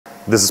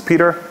This is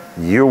Peter.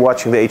 You're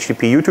watching the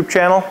HTP YouTube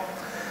channel.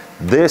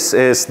 This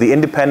is the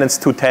Independence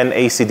 210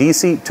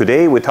 AC/DC.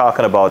 Today we're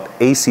talking about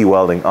AC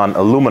welding on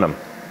aluminum.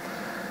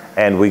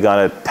 And we're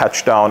gonna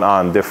touch down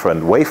on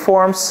different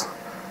waveforms,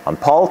 on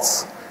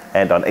pulse,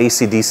 and on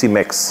AC/DC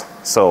mix.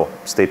 So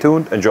stay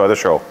tuned, enjoy the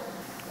show.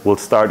 We'll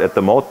start at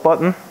the mode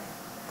button.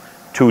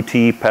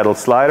 2T pedal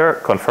slider,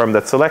 confirm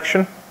that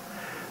selection.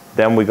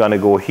 Then we're gonna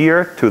go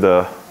here to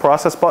the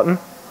process button,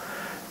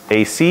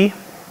 AC,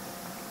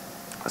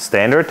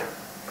 standard,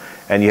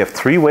 and you have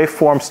three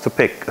waveforms to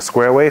pick: a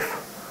square wave,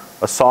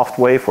 a soft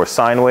wave or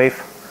sine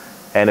wave,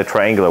 and a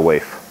triangular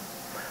wave.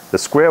 The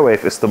square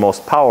wave is the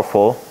most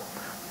powerful,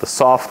 the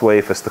soft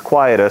wave is the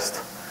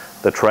quietest,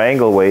 the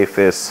triangle wave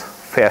is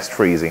fast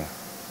freezing,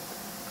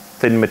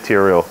 thin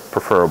material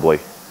preferably.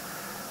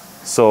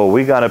 So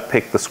we're gonna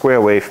pick the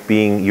square wave,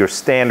 being your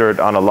standard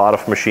on a lot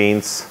of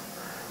machines,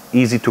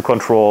 easy to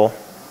control.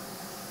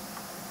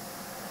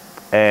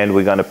 And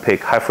we're gonna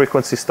pick high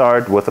frequency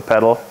start with a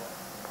pedal.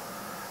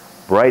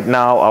 Right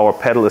now our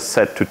pedal is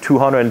set to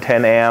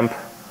 210 amp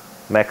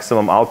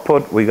maximum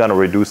output. We're gonna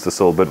reduce this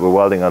a little bit. We're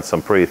welding on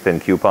some pretty thin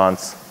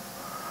coupons.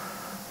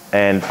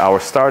 And our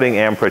starting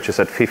amperage is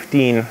at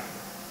 15.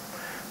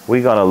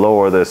 We're gonna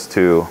lower this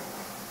to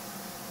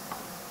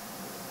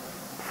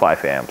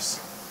 5 amps.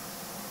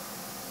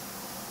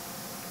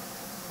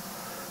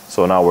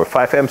 So now we're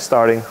 5 amps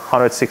starting,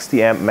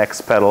 160 amp max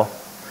pedal.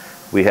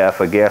 We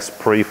have a gas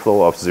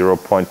pre-flow of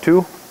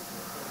 0.2,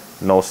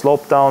 no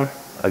slope down,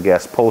 a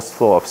gas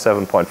post-flow of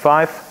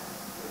 7.5.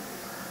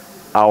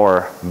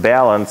 Our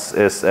balance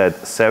is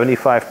at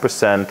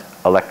 75%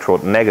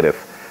 electrode negative.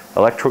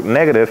 Electrode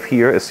negative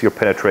here is your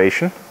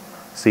penetration.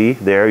 See,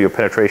 there your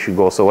penetration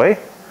goes away.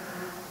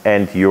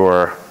 And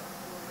your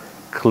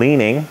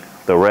cleaning,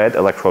 the red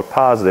electrode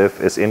positive,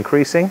 is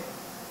increasing.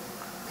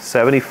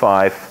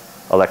 75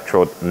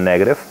 electrode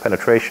negative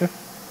penetration.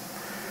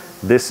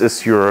 This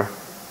is your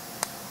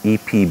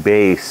EP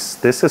base.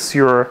 This is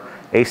your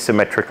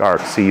asymmetric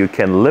arc. So you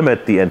can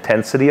limit the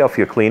intensity of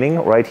your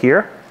cleaning right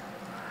here.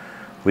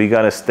 We're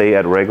gonna stay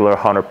at regular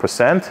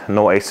 100%,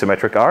 no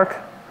asymmetric arc.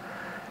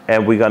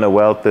 And we're gonna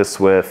weld this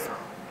with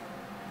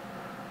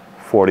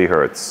 40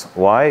 Hertz.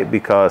 Why?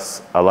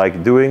 Because I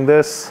like doing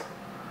this.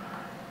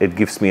 It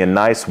gives me a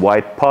nice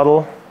white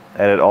puddle,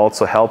 and it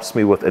also helps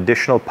me with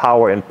additional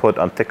power input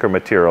on thicker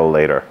material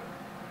later.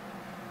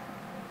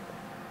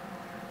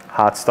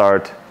 Hot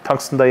start,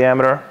 tungsten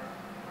diameter.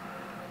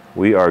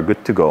 We are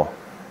good to go.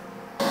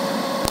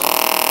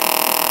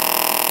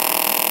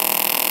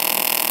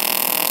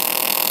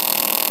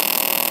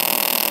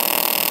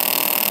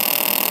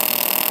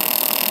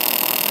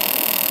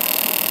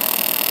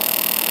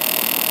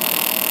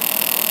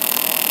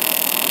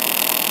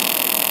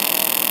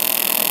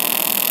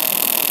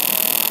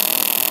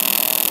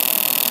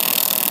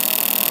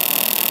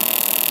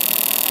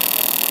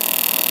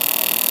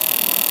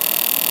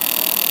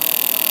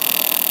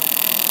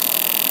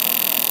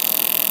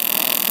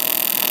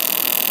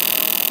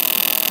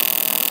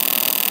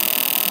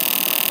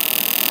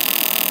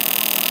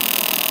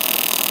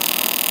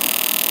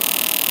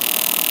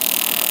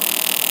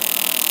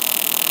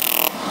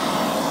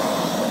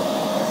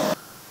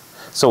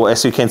 So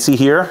as you can see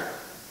here,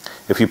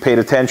 if you paid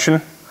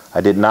attention, I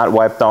did not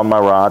wipe down my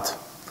rod.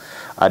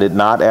 I did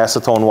not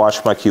acetone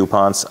wash my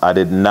coupons. I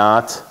did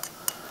not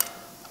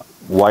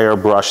wire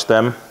brush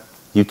them.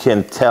 You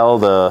can tell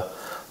the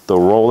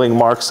rolling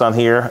marks on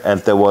here,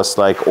 and there was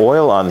like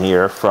oil on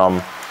here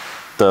from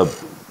the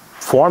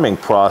forming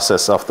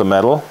process of the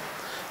metal.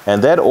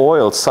 And that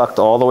oil sucked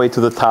all the way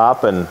to the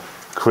top and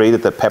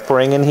created the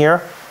peppering in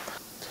here.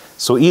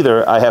 So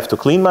either I have to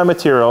clean my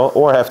material,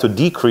 or I have to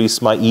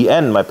decrease my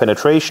EN, my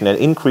penetration, and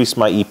increase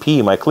my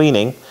EP, my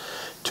cleaning,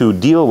 to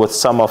deal with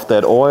some of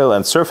that oil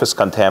and surface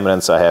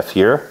contaminants I have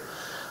here.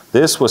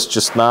 This was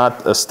just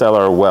not a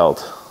stellar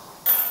weld.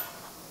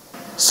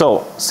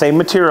 So, same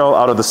material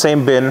out of the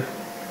same bin,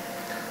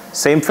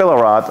 same filler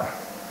rod.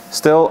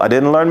 Still, I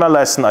didn't learn my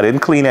lesson, I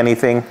didn't clean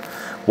anything.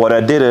 What I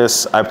did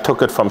is, I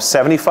took it from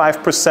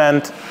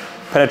 75%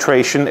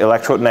 penetration,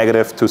 electrode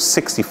negative, to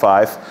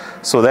 65.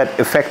 So that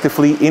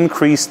effectively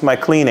increased my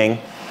cleaning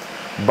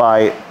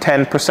by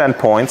 10%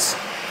 points.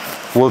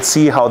 We'll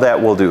see how that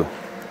will do.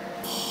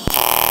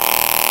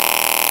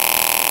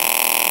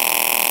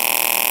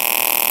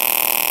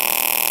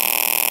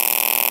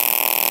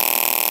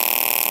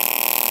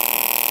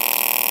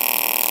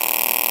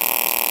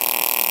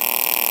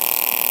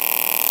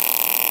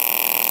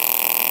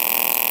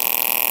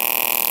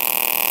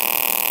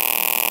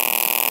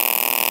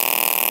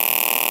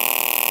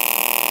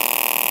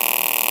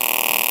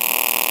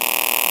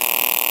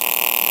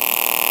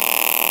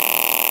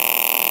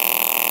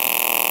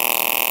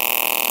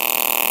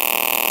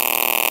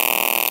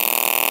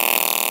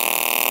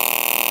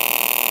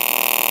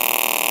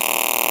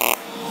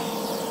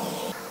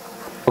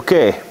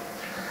 Okay,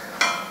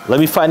 let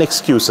me find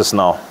excuses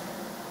now.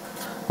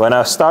 When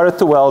I started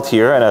to weld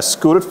here and I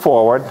scooted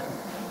forward,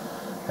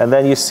 and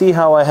then you see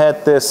how I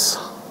had this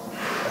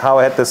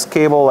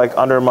cable like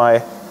under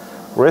my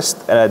wrist,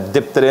 and I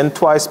dipped it in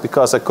twice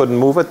because I couldn't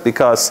move it,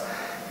 because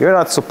you're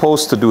not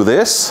supposed to do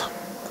this,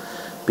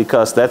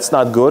 because that's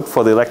not good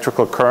for the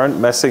electrical current,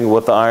 messing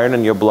with the iron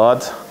in your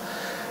blood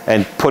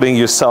and putting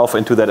yourself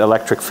into that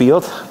electric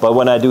field. But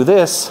when I do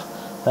this,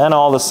 then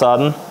all of a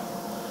sudden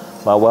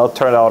my weld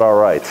turned out all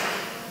right.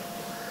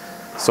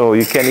 So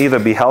you can either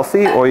be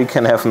healthy or you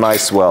can have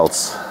nice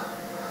welds.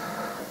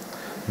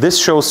 This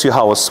shows you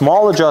how a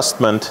small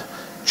adjustment,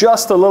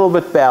 just a little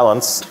bit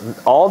balanced,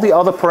 all the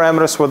other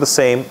parameters were the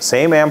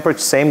same amperage,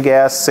 same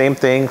gas, same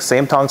thing,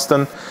 same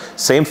tungsten,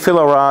 same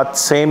filler rod,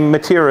 same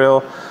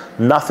material,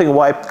 nothing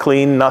wiped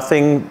clean,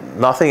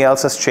 nothing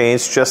else has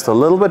changed, just a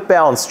little bit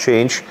balance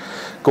change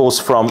goes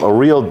from a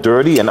real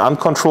dirty and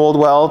uncontrolled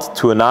weld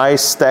to a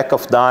nice stack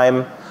of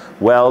dime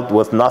weld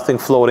with nothing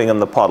floating in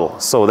the puddle.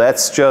 So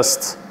that's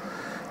just,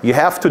 you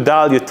have to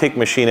dial your TIG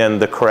machine in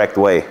the correct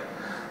way.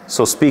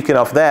 So speaking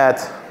of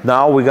that,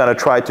 now we're going to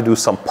try to do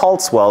some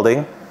pulse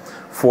welding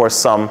for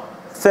some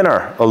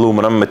thinner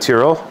aluminum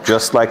material,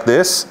 just like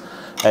this,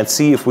 and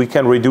see if we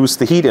can reduce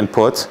the heat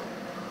input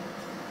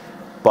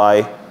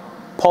by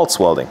pulse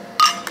welding.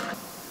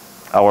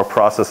 Our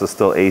process is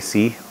still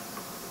AC.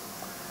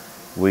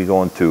 We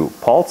go into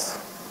pulse.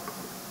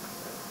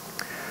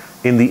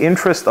 In the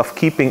interest of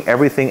keeping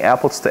everything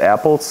apples to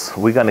apples,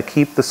 we're going to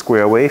keep the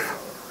square wave,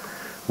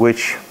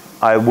 which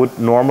I would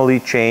normally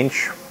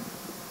change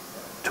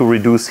to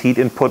reduce heat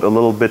input a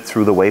little bit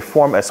through the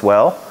waveform as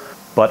well.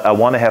 But I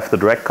want to have the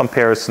direct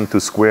comparison to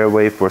square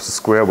wave versus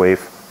square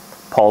wave,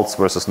 pulse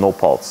versus no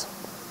pulse.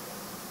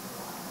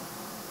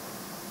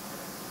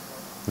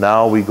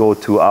 Now we go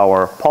to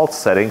our pulse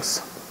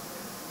settings.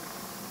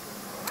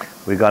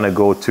 We're going to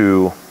go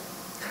to,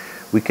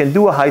 we can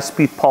do a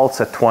high-speed pulse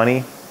at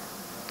 20.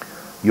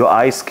 Your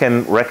eyes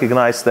can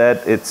recognize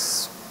that.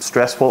 It's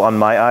stressful on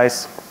my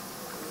eyes.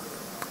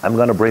 I'm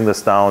going to bring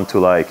this down to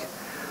like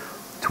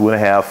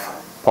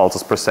 2.5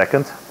 pulses per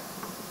second.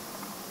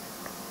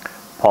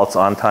 Pulse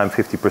on time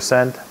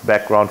 50%,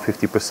 background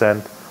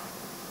 50%,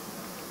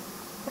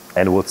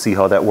 and we'll see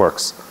how that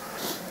works.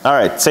 All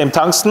right, same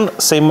tungsten,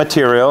 same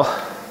material,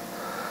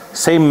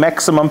 same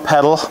maximum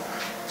pedal,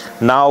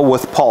 now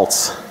with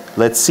pulse.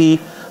 Let's see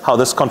how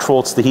this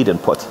controls the heat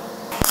input.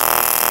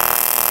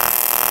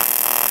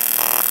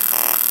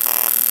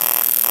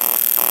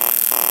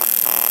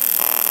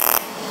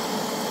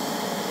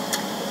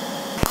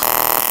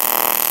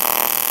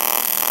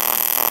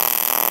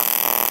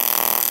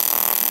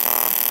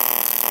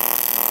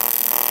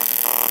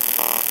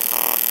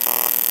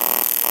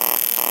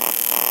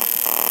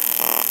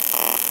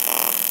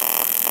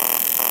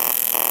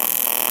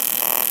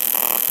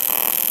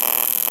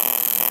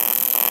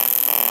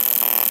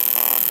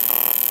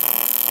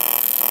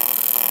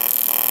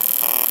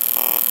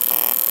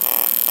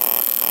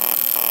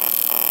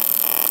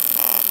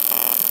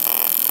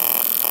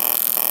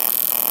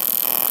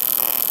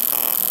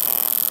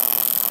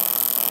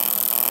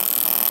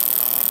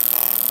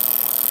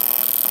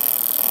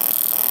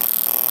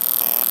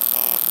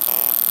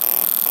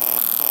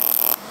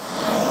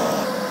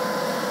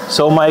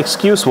 So my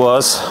excuse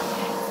was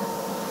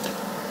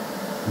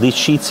these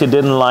sheets here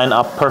didn't line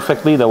up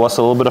perfectly. There was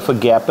a little bit of a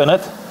gap in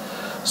it.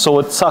 So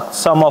it sucked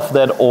some of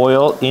that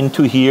oil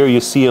into here. You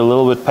see a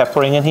little bit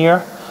peppering in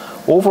here.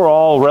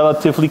 Overall,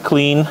 relatively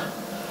clean.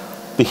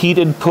 The heat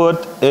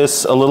input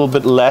is a little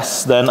bit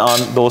less than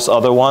on those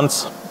other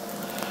ones.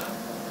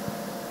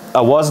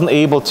 I wasn't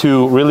able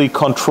to really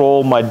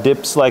control my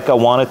dips like I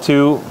wanted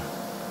to.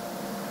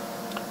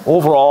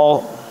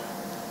 Overall,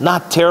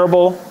 not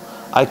terrible.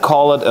 I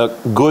call it a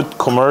good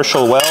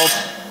commercial weld.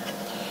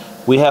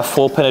 We have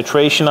full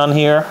penetration on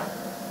here.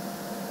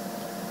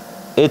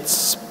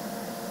 It's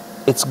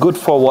good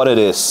for what it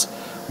is.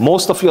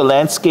 Most of your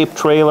landscape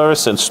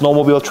trailers and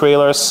snowmobile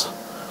trailers,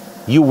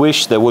 you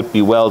wish they would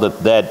be welded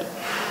that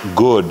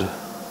good.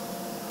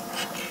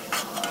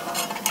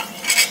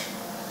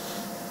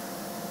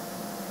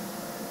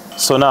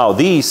 So now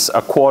these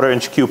are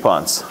 1/4-inch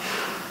coupons.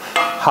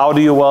 How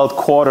do you weld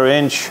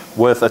 1/4-inch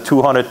with a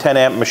 210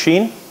 amp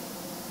machine?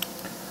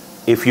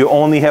 If you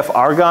only have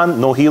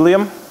argon, no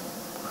helium,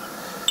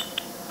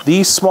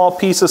 these small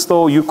pieces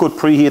though, you could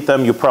preheat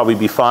them, you'd probably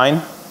be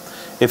fine.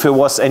 If it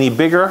was any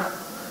bigger,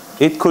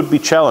 it could be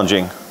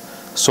challenging.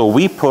 So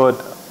we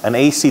put an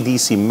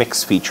AC-DC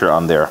mix feature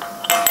on there.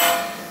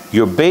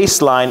 Your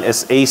baseline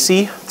is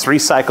AC, 3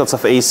 cycles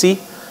of AC.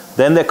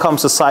 Then there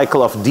comes a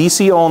cycle of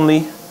DC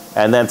only,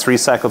 and then 3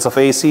 cycles of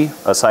AC,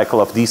 a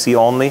cycle of DC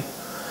only.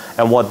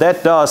 And what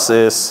that does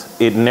is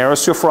it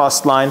narrows your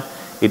frost line.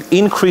 It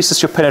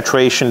increases your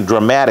penetration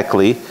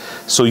dramatically,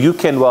 so you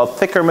can weld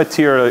thicker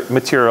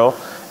material,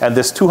 and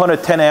this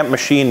 210 amp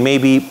machine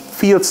maybe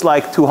feels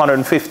like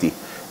 250.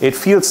 It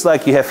feels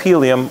like you have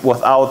helium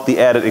without the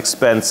added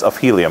expense of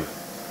helium.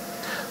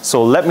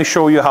 So let me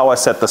show you how I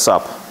set this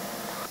up.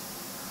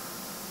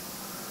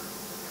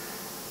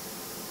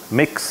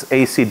 Mix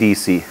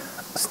AC-DC,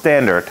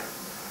 standard,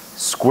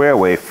 square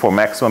wave for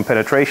maximum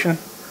penetration,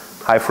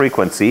 high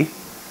frequency.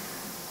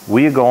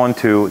 We are going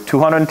to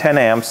 210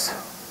 amps,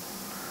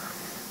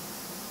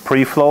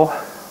 pre-flow,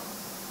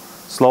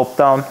 slope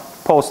down,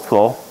 post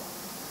flow.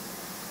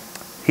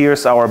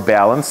 Here's our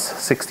balance,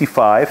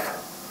 65.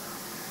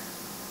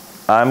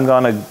 I'm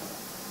gonna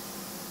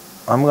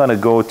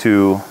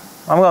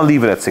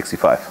leave it at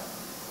 65.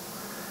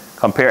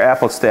 Compare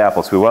apples to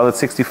apples. We welded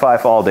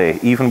 65 all day,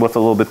 even with a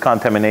little bit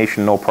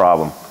contamination, no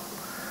problem.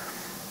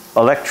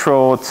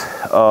 Electrode,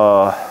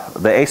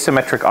 the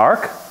asymmetric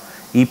arc,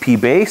 EP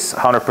base,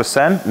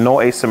 100%, no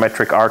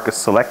asymmetric arc is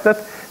selected.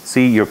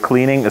 See, your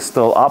cleaning is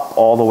still up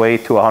all the way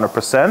to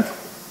 100%.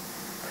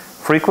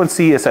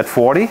 Frequency is at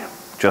 40,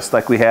 just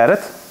like we had it.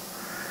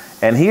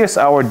 And here's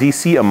our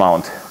DC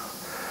amount.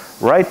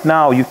 Right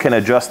now you can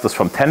adjust this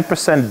from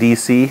 10%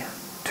 DC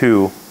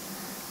to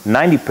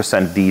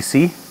 90%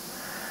 DC.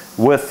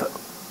 With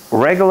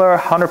regular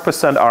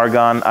 100%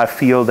 argon, I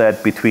feel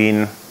that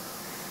between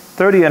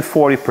 30 and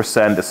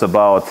 40% is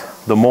about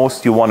the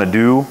most you want to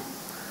do.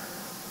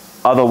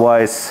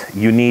 Otherwise,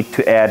 you need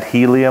to add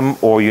helium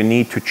or you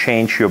need to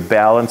change your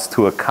balance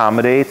to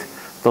accommodate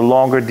the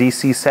longer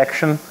DC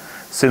section.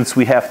 Since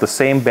we have the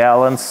same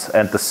balance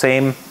and the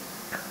same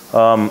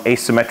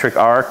asymmetric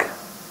arc,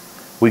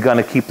 we're going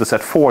to keep this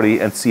at 40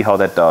 and see how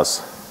that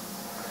does.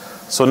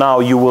 So now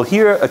you will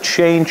hear a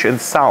change in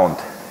sound.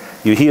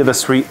 You hear the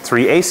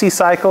three AC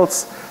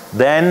cycles,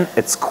 then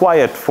it's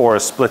quiet for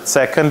a split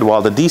second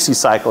while the DC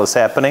cycle is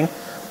happening,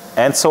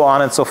 and so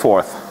on and so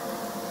forth.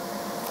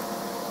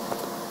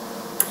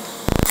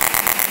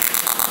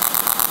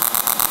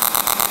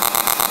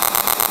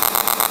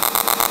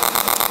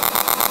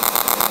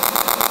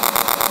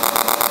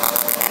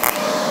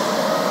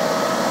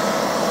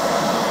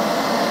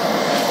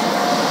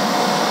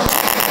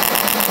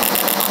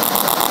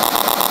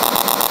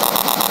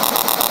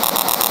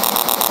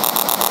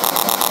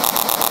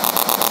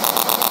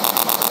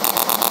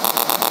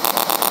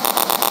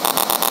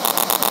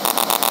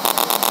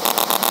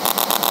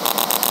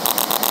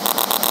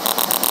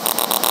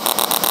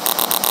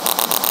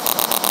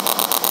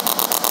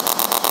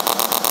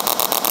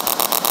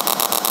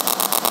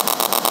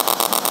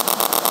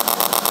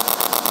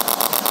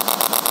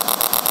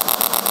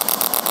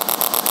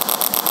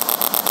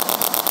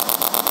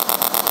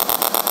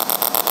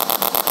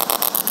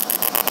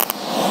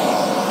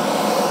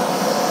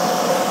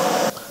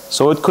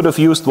 So it could have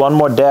used one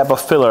more dab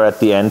of filler at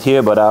the end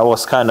here, but I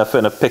was kind of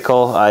in a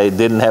pickle. I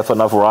didn't have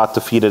enough rod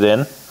to feed it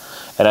in,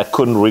 and I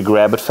couldn't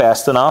re-grab it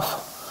fast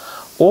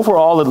enough.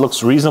 Overall, it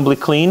looks reasonably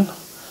clean.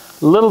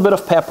 A little bit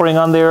of peppering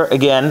on there.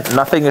 Again,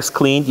 nothing is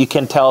clean. You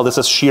can tell this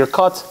is shear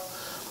cut,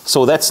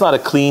 so that's not a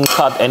clean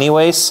cut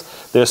anyways.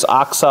 There's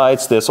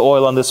oxides, there's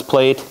oil on this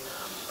plate.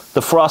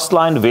 The frost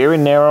line, very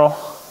narrow,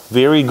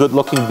 very good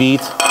looking bead.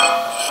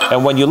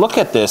 And when you look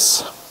at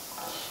this,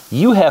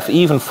 you have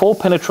even full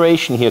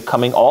penetration here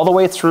coming all the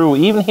way through.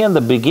 Even here in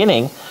the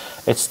beginning,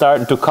 it's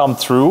starting to come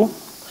through.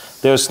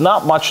 There's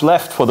not much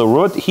left for the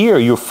root. Here,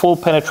 you're full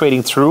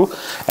penetrating through.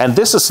 And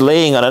this is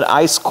laying on an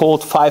ice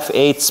cold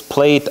 5/8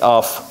 plate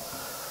of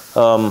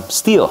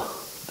steel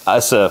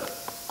as a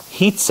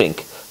heat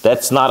sink.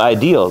 That's not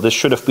ideal. This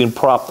should have been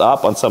propped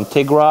up on some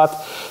TIG rod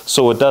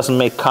so it doesn't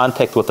make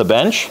contact with the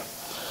bench.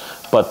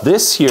 But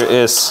this here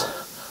is,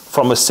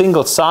 from a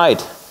single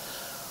side,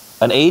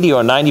 an 80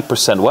 or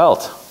 90%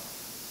 weld.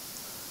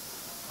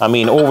 I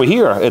mean, over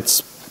here,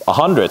 it's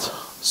 100.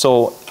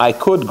 So I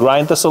could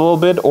grind this a little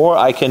bit, or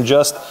I can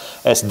just,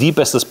 as deep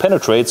as this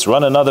penetrates,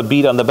 run another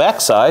bead on the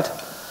backside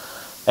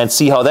and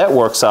see how that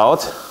works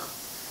out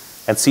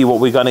and see what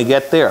we're gonna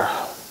get there.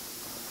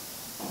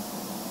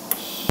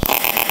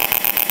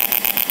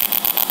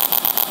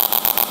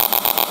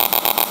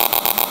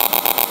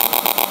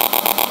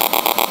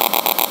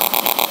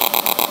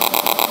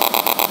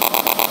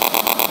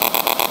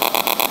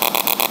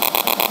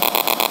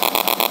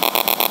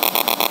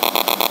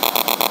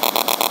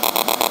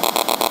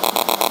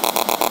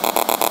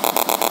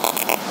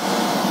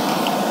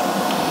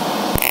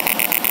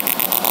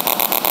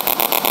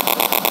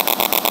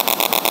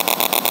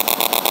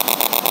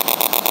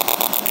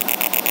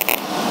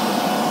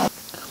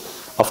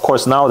 Of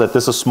course, now that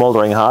this is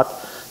smoldering hot,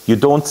 you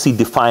don't see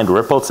defined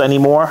ripples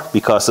anymore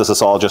because this is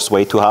all just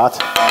way too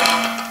hot.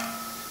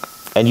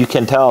 And you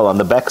can tell on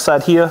the back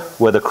side here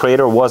where the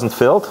crater wasn't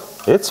filled,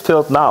 it's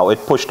filled now.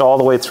 It pushed all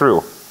the way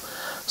through.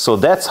 So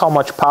that's how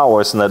much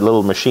power is in that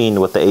little machine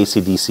with the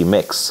AC/DC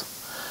mix.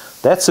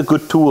 That's a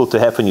good tool to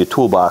have in your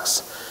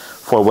toolbox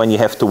for when you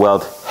have to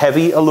weld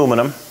heavy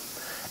aluminum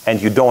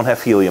and you don't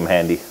have helium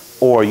handy,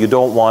 or you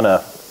don't want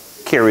to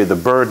carry the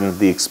burden,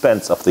 the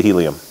expense of the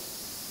helium.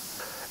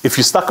 If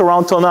you stuck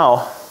around till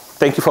now,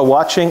 thank you for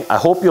watching. I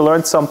hope you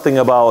learned something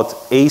about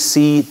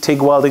AC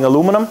TIG welding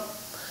aluminum.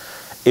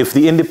 If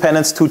the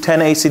Independence 210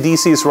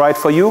 AC/DC is right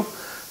for you,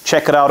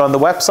 check it out on the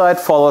website,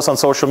 follow us on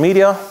social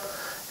media,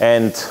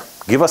 and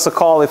give us a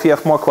call if you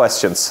have more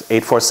questions.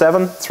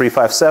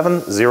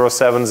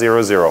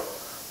 847-357-0700.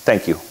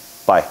 Thank you.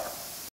 Bye.